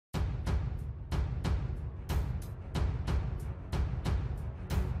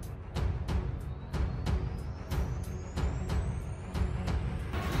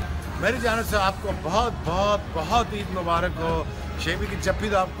मेरी जानिब से आपको बहुत बहुत बहुत ईद मुबारक हो। शेबी की जप्पी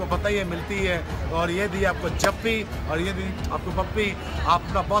तो आपको पता ही है मिलती है, और ये दी आपको जप्पी और ये दी आपको पप्पी। आप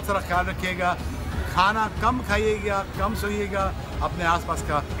अपना बहुत सारा ख्याल रखिएगा, खाना कम खाइएगा, कम सोइएगा, अपने आसपास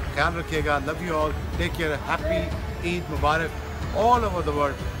का ख्याल रखिएगा। Love you all, take care, happy Eid Mubarak all over the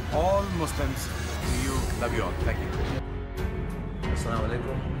world, all Muslims to you, love you all, thank you. अस्सलाम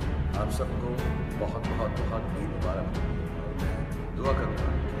वालेकुम, आप सबको बहुत बहुत बहुत ईद मुबारक। मैं दुआ करूँगा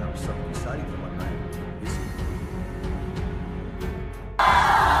कि आप सबकी सारी तमन्नाएं इसी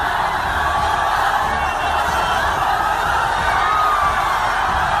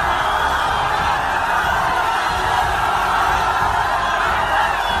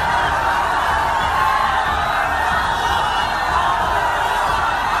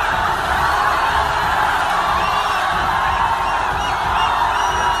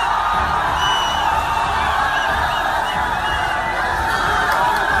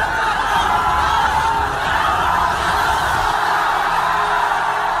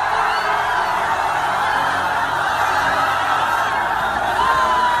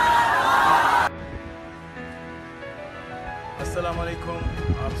अस्सलाम वालेकुम,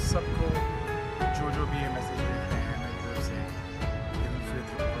 आप सबको जो भी ये मैसेज देख रहे हैं मेरी तरफ से ईद उल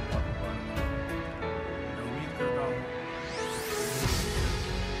फितर बहुत मुबारक। मैं उम्मीद करता हूँ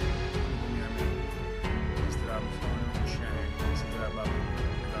दुनिया में जिस तरह मुसलमान लोग खुश हैं, इसी तरह बाकी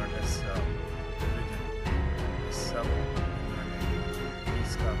रिगार्डलेस रिलीजन, सब दुनिया में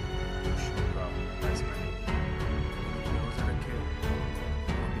इसका खुशियों का बायस बने। रोज़े रखे,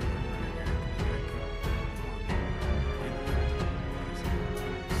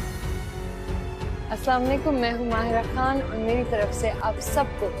 अस्सलाम वालेकुम, मैं हूँ माहिरा खान और मेरी तरफ से आप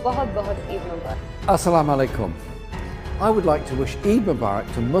सबको बहुत बहुत ईद मुबारक। Assalamu alaikum. I would like to wish Eid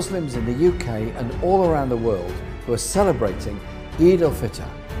Mubarak to Muslims in the UK and all around the world who are celebrating Eid al-fitr.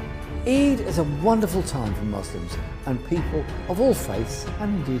 Eid is a wonderful time for Muslims and people of all faiths and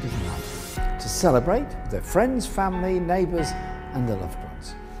indeed of none to celebrate with their friends, family, neighbours and their loved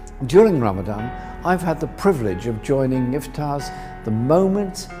ones. During Ramadan, I've had the privilege of joining iftars, the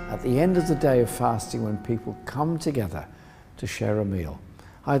moment at the end of the day of fasting when people come together to share a meal.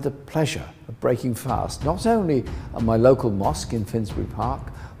 I had the pleasure of breaking fast not only at my local mosque in Finsbury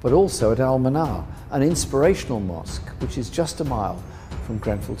Park, but also at Al-Manar, an inspirational mosque which is just a mile from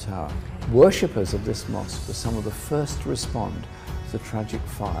Grenfell Tower. Worshippers of this mosque were some of the first to respond to the tragic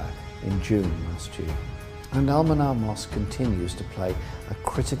fire in June last year. And Al-Manar Mosque continues to play a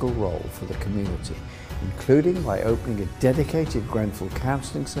critical role for the community, including by opening a dedicated Grenfell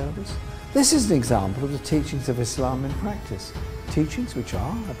counselling service. This is an example of the teachings of Islam in practice, teachings which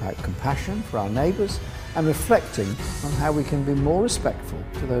are about compassion for our neighbours and reflecting on how we can be more respectful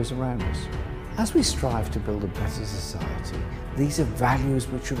to those around us. As we strive to build a better society, these are values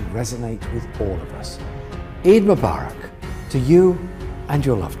which should resonate with all of us. Eid Mubarak to you and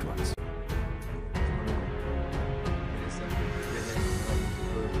your loved ones.